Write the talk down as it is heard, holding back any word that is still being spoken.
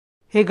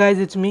Hey guys,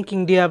 it's me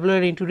King Diablo,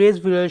 and in today's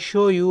video I'll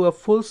show you a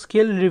full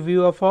skill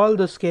review of all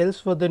the skills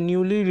for the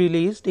newly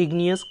released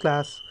Igneous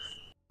class.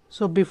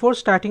 So before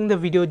starting the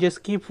video,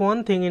 just keep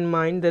one thing in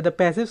mind, that the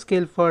passive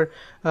skill for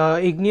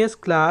Igneous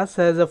class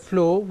has a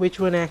flow which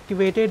when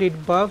activated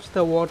it buffs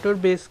the water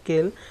based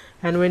skill,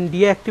 and when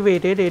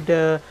deactivated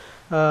it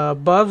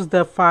buffs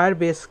the fire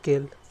based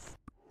skill.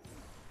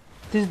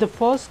 This is the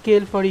first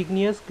skill for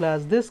Igneous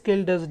class. This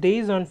skill does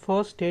daze on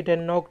first hit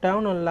and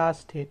knockdown on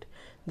last hit.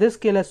 This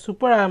skill has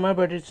super armor,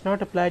 but it's not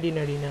applied in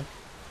arena.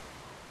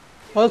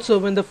 Also,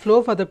 when the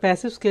flow for the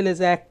passive skill is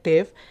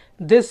active,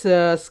 this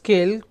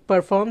skill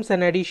performs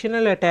an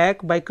additional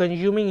attack by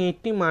consuming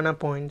 80 mana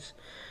points.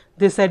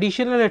 This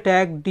additional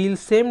attack deals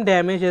same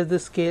damage as the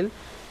skill,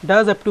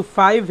 does up to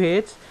 5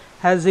 hits,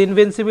 has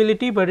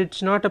invincibility but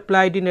it's not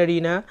applied in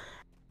arena.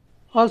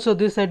 Also,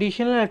 this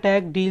additional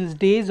attack deals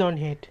daze on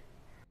hit.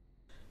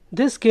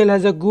 This skill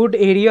has a good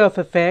area of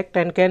effect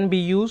and can be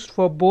used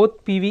for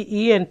both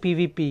PvE and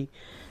PvP.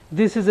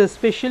 This is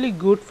especially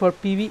good for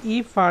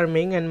PvE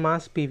farming and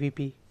mass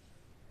PvP.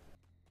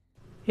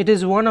 It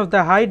is one of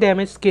the high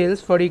damage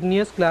skills for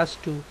Igneous class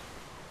 2.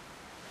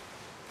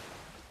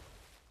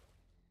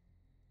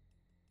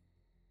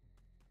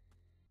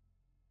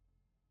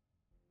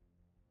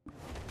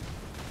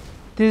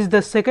 This is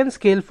the second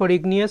skill for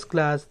Igneous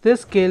class.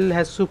 This skill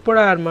has super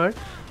armor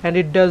and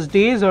it does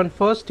daze on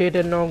first hit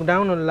and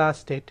knockdown on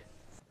last hit.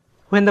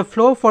 When the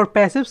flow for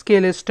passive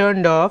skill is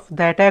turned off,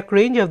 the attack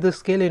range of the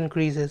skill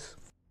increases.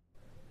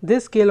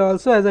 This skill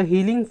also has a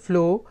healing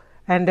flow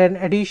and an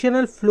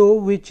additional flow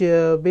which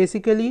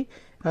basically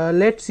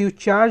lets you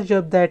charge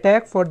up the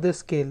attack for the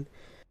skill.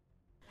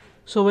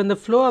 So when the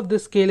flow of the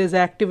skill is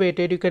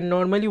activated, you can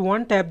normally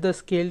one tap the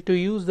skill to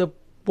use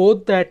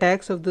both the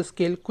attacks of the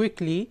skill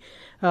quickly,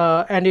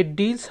 and it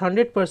deals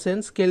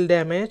 100% skill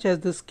damage as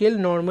the skill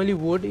normally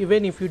would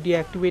even if you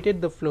deactivated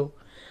the flow.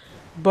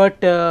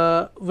 But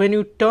when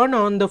you turn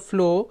on the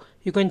flow,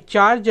 you can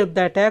charge up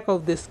the attack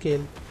of the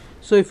skill.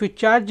 So if you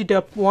charge it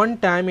up one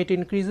time, it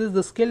increases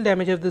the skill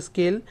damage of the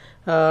skill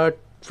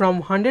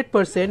from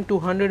 100% to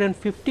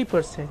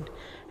 150%,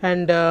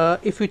 and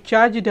if you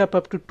charge it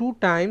up to 2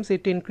 times,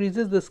 it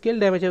increases the skill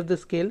damage of the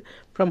skill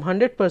from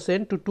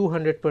 100% to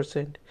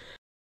 200%.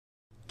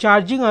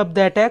 Charging up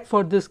the attack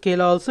for this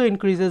skill also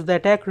increases the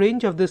attack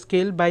range of the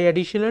skill by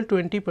additional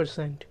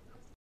 20%.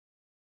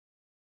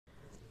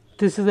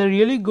 This is a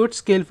really good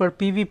skill for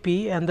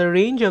PvP, and the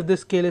range of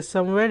this skill is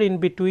somewhere in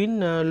between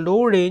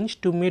low range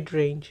to mid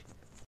range.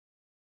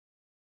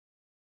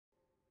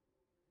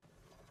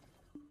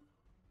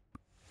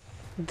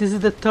 This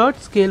is the third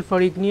skill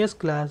for Igneous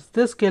class.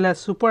 This skill has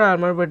super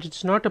armor, but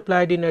it's not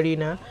applied in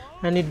arena,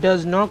 and it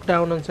does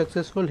knockdown on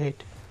successful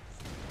hit.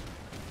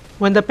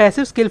 When the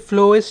passive skill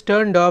flow is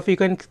turned off, you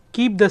can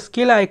keep the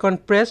skill icon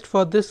pressed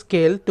for this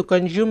skill to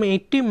consume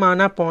 80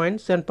 mana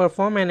points and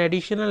perform an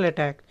additional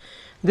attack.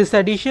 This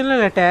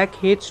additional attack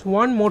hits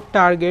one more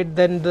target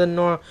than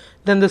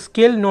the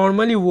skill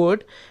normally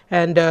would,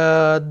 and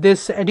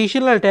this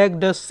additional attack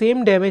does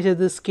same damage as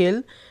the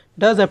skill,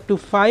 does up to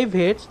 5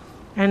 hits,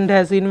 and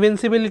has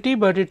invincibility,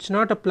 but it's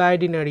not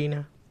applied in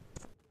arena.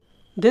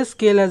 This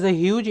skill has a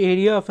huge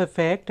area of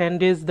effect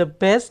and is the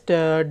best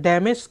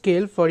damage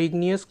skill for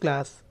Igneous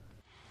class.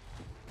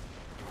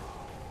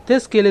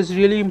 This skill is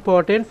really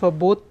important for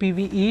both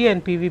PvE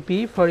and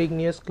PvP for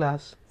Igneous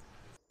class.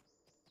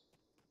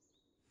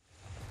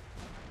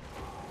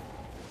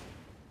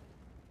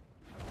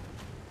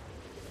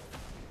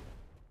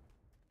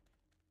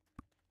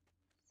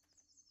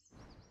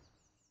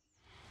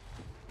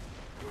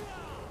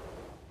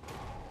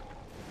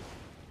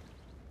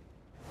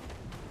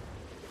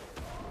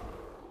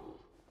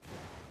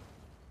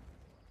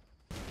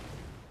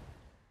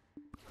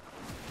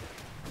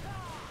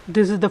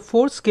 This is the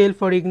fourth skill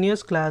for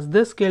Igneous class.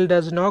 This skill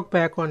does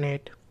knockback on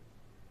it.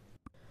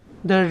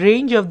 The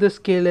range of this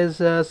skill is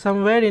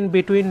somewhere in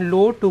between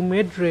low to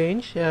mid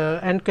range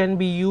and can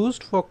be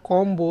used for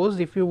combos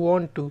if you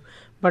want to,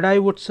 but I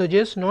would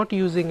suggest not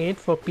using it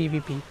for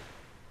PvP.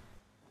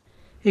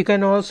 You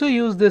can also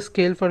use this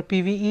skill for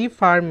PvE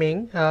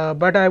farming,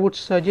 but I would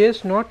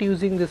suggest not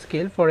using this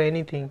skill for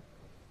anything.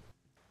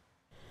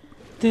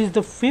 This is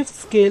the fifth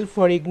skill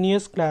for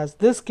Igneous class.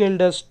 This skill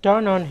does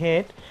turn on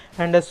hit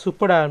and has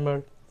super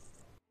armor.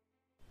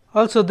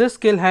 Also, this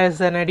skill has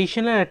an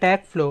additional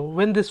attack flow.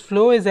 When this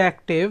flow is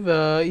active,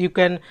 you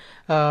can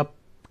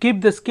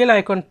keep the skill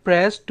icon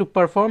pressed to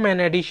perform an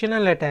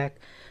additional attack.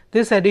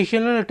 This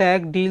additional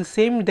attack deals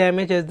same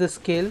damage as the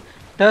skill,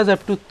 does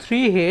up to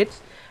 3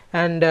 hits,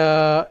 and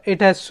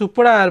it has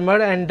super armor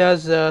and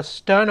does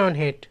stun on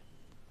hit.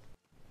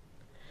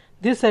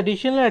 This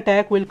additional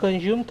attack will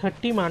consume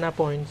 30 mana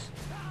points.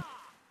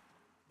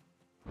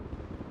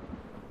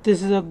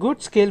 This is a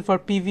good skill for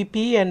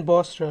PvP and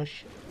boss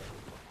rush.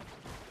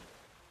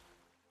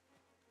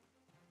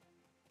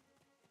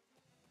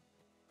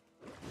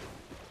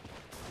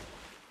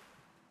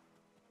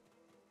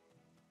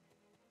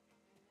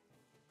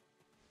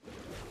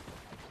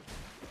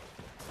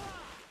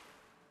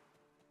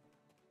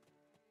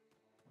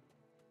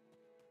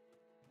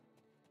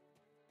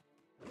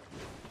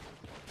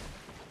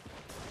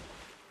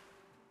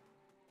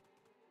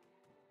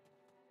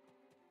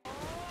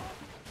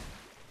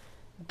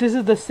 This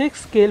is the 6th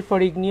skill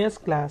for Igneous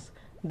class.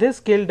 This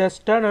skill does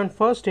stun on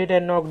first hit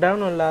and knock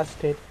down on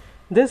last hit.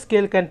 This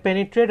skill can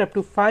penetrate up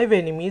to 5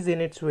 enemies in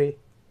its way.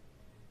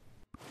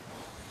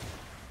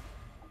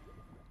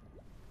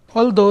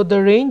 Although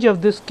the range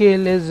of this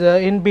skill is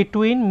in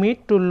between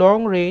mid to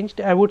long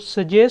ranged, I would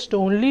suggest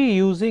only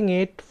using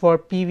it for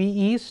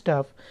PvE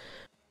stuff.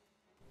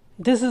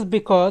 This is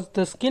because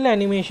the skill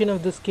animation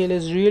of the skill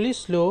is really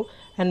slow,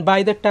 and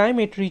by the time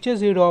it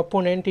reaches your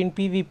opponent in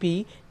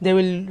PvP, they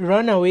will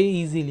run away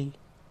easily.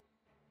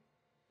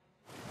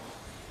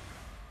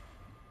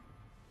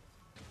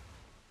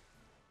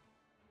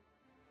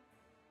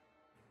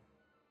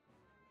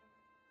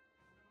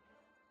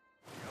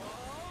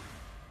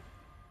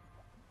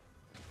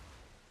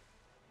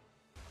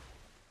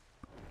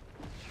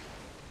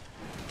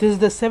 This is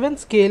the 7th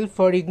skill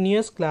for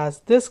Igneous class.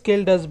 This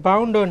skill does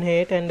bound on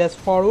hit and does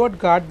forward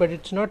guard, but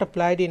it's not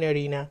applied in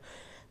arena.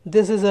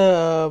 This is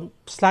a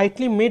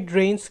slightly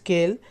mid-range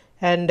skill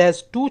and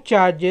has 2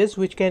 charges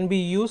which can be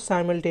used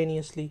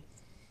simultaneously.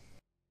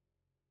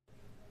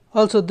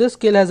 Also, this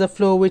skill has a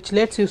flow which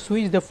lets you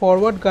switch the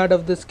forward guard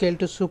of the skill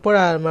to super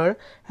armor,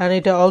 and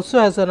it also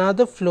has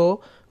another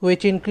flow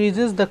which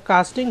increases the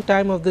casting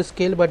time of the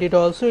skill, but it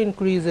also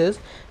increases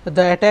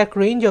the attack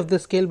range of the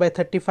skill by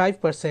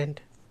 35%.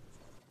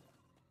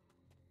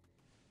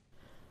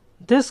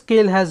 This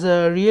skill has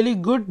a really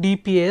good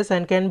DPS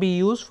and can be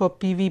used for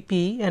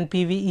PvP and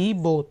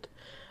PvE both,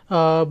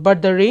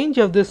 but the range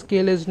of this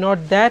skill is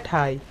not that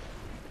high.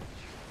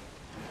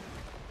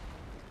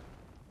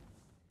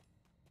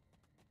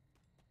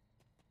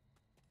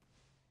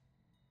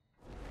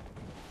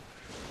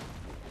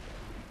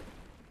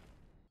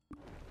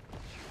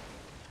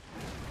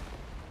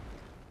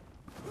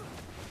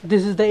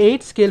 This is the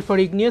 8th skill for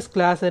Igneous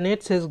class and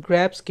it's his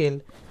grab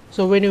skill.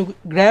 So when you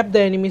grab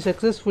the enemy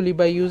successfully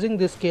by using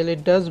this skill,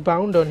 it does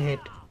bound on hit.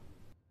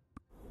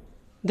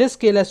 This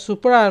skill has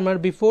super armor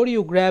before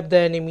you grab the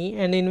enemy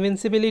and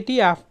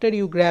invincibility after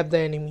you grab the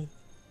enemy.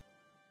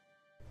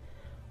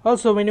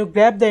 Also, when you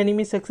grab the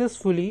enemy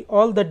successfully,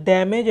 all the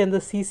damage and the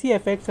CC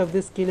effects of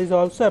this skill is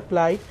also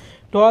applied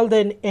to all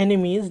the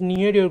enemies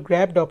near your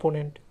grabbed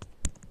opponent.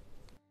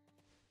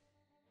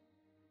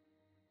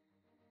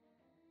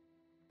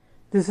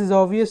 This is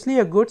obviously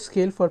a good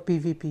skill for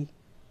PvP.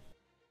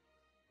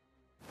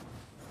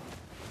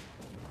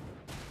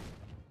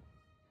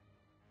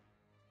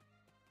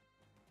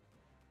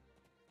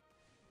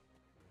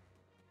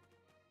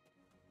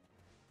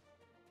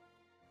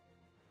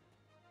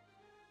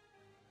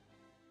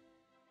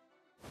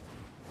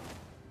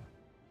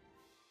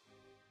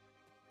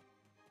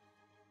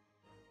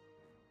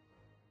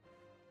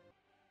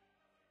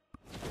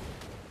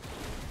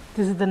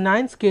 This is the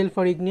 9th skill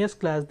for Igneous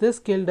class. This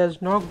skill does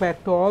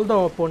knockback to all the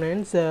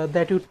opponents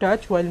that you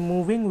touch while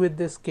moving with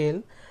this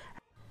skill,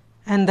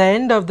 and the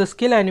end of the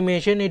skill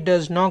animation it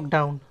does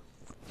knockdown.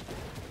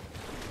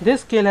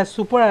 This skill has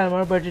super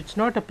armor, but it's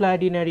not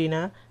applied in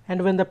arena,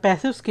 and when the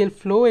passive skill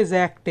flow is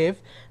active,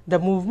 the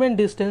movement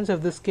distance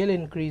of the skill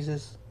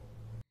increases.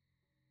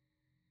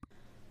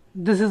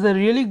 This is a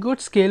really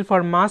good skill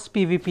for mass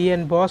PvP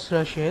and boss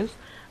rushes,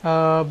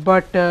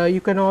 but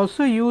you can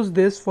also use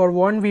this for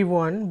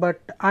 1v1, but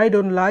I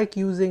don't like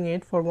using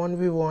it for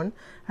 1v1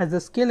 as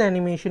the skill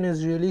animation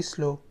is really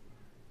slow.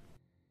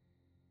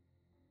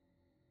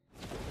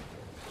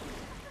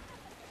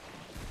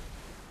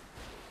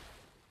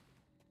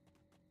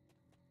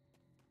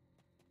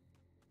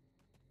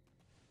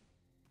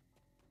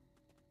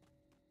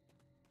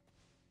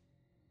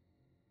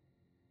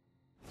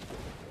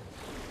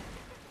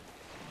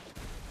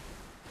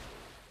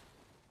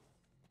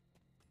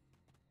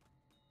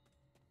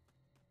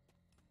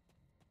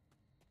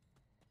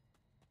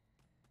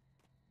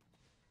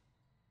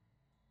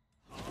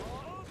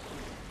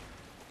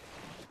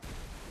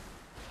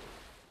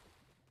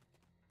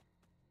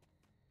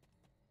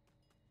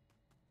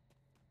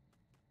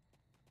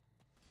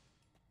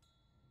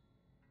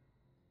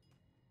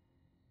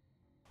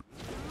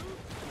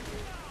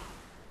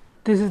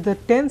 This is the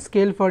 10th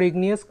skill for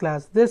Igneous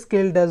class. This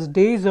skill does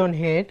daze on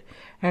hit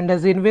and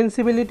has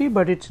invincibility,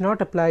 but it's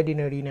not applied in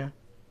arena.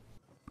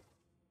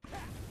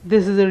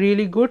 This is a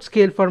really good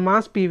skill for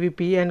mass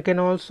PvP and can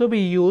also be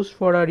used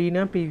for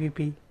arena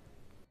PvP.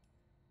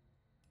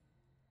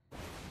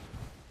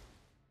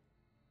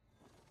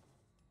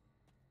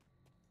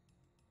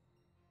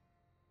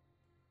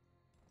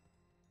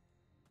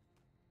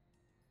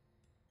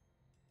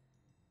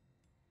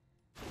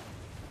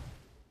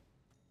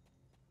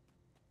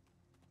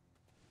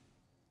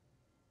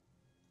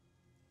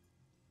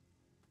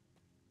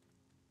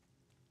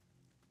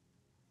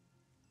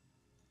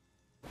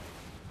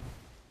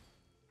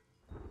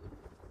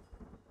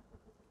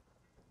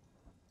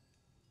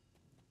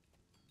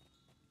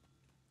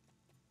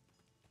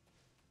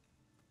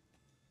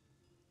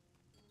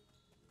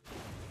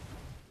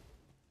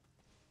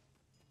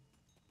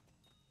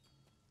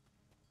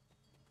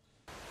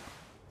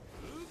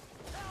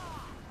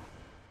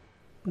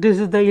 This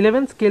is the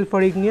 11th skill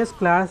for Igneous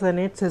class and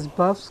it's his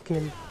buff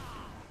skill.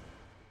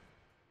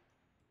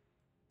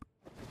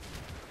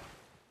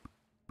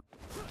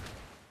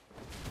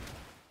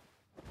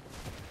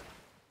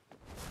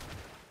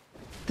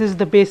 This is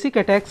the basic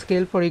attack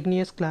skill for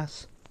Igneous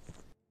class.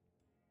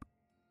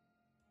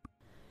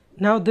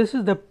 Now this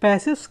is the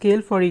passive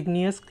skill for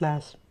Igneous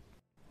class.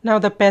 Now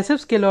the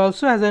passive skill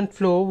also has a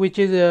flow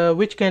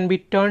which can be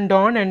turned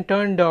on and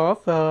turned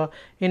off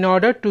in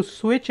order to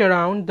switch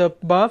around the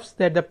buffs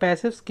that the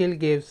passive skill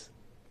gives.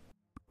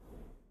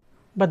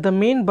 But the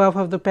main buff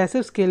of the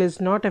passive skill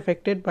is not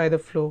affected by the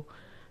flow.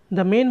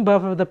 The main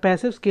buff of the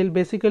passive skill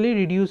basically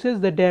reduces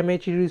the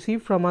damage you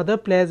receive from other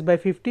players by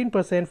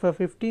 15% for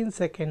 15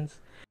 seconds.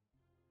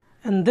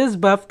 And this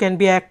buff can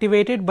be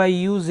activated by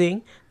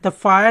using the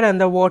fire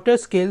and the water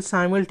skill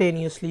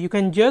simultaneously. You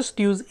can just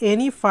use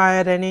any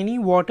fire and any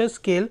water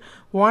skill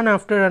one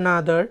after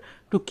another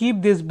to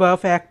keep this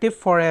buff active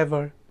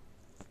forever.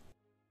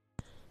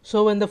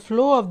 So when the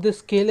flow of this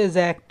skill is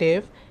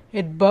active,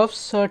 it buffs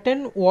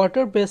certain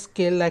water based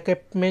skill like I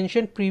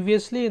mentioned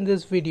previously in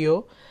this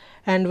video,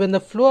 and when the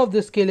flow of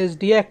the skill is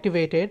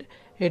deactivated,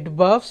 it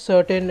buffs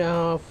certain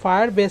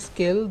fire based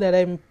skill that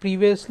I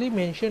previously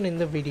mentioned in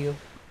the video.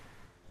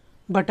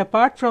 But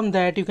apart from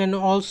that, you can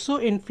also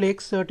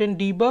inflict certain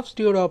debuffs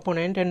to your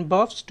opponent and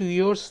buffs to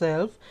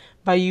yourself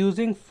by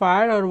using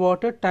fire or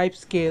water type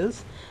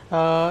skills,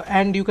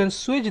 and you can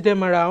switch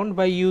them around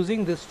by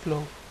using this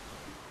flow.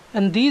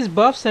 And these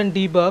buffs and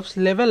debuffs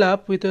level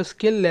up with your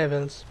skill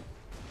levels.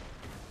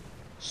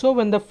 So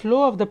when the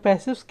flow of the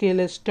passive skill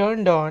is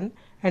turned on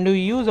and you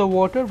use a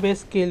water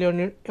based skill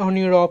on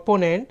your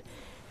opponent,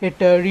 it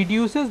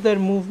reduces their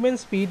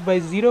movement speed by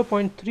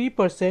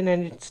 0.3%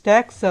 and it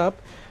stacks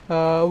up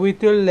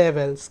with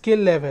your skill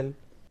level.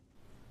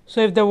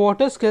 So if the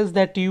water skills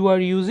that you are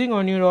using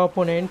on your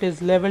opponent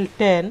is level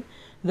 10,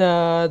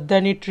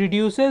 then it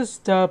reduces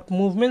the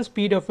movement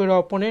speed of your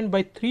opponent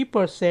by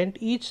 3%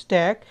 each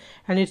stack,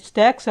 and it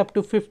stacks up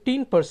to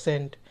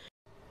 15%.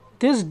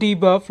 This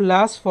debuff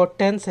lasts for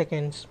 10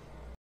 seconds.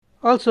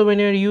 Also, when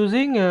you are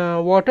using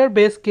water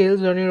based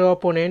skills on your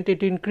opponent,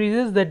 it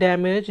increases the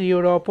damage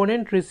your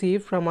opponent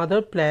receives from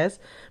other players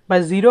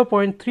by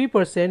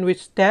 0.3%,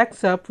 which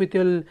stacks up with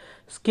your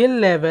skill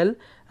level.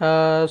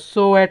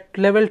 So at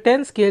level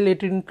 10 skill,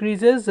 it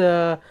increases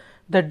the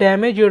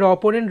damage your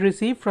opponent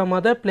receives from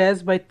other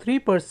players by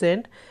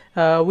 3%,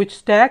 which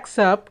stacks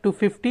up to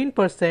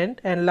 15%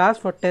 and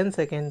lasts for 10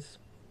 seconds.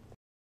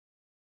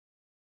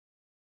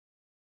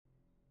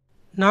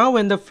 Now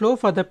when the flow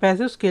for the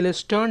passive skill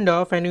is turned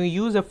off and you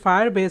use a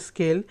fire based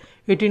skill,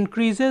 it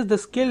increases the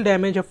skill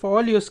damage of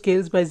all your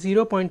skills by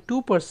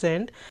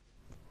 0.2%,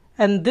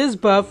 and this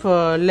buff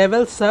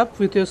levels up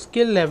with your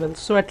skill level.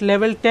 So at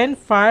level 10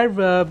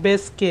 fire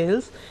based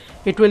skills,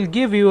 it will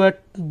give you a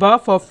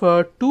buff of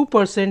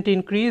 2%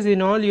 increase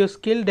in all your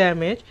skill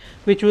damage,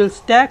 which will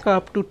stack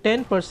up to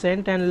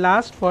 10% and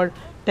last for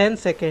 10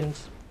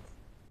 seconds.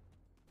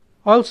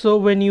 Also,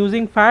 when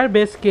using fire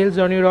based skills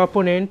on your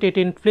opponent, it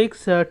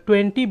inflicts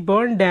 20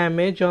 burn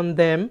damage on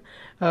them,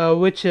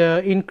 which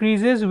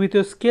increases with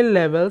your skill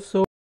level.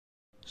 So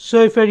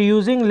if you are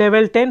using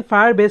level 10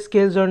 fire based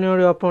skills on your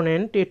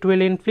opponent, it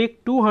will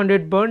inflict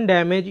 200 burn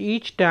damage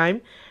each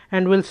time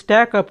and will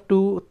stack up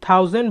to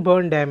 1000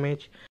 burn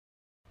damage.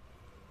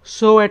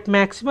 So at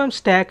maximum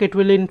stack, it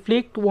will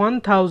inflict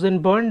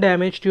 1000 burn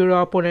damage to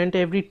your opponent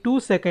every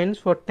 2 seconds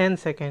for 10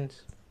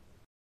 seconds.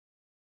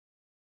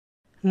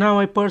 Now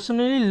I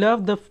personally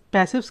love the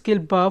passive skill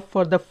buff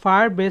for the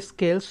fire based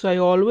skills, so I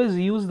always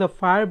use the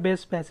fire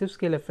based passive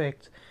skill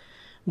effects.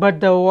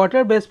 But the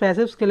water based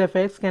passive skill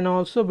effects can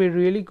also be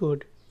really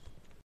good.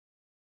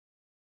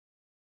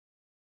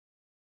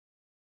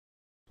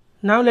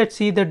 Now let's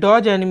see the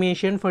dodge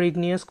animation for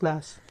Igneous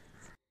class.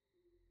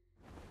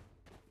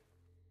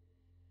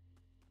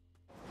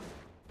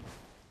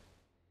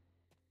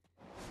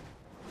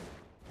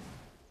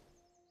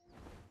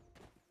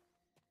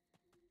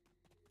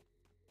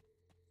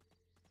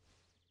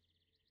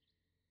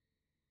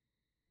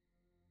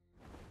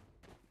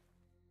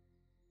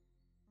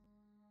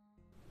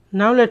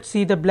 Now let's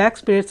see the black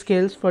spirit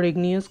skills for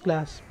Igneous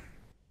class.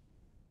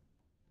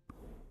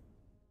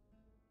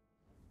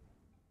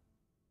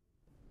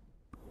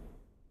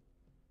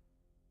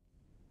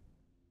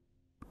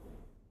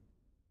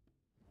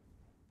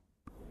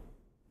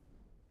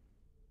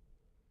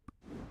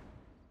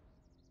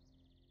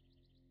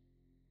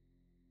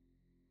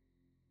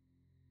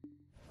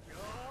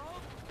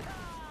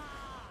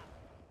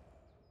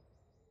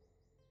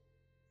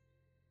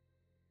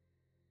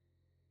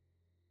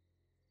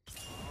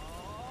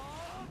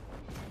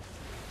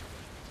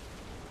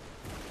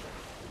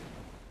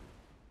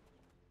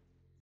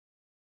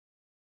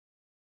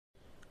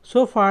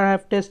 So far I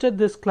have tested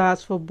this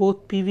class for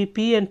both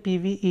PvP and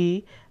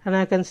PvE, and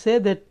I can say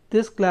that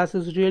this class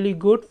is really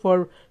good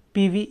for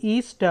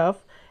PvE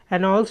stuff,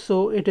 and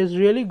also it is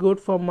really good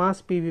for mass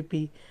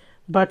PvP.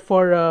 But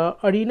for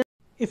arena,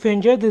 if you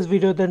enjoyed this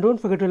video, then don't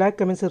forget to like,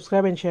 comment,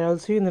 subscribe and share. I'll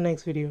see you in the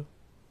next video.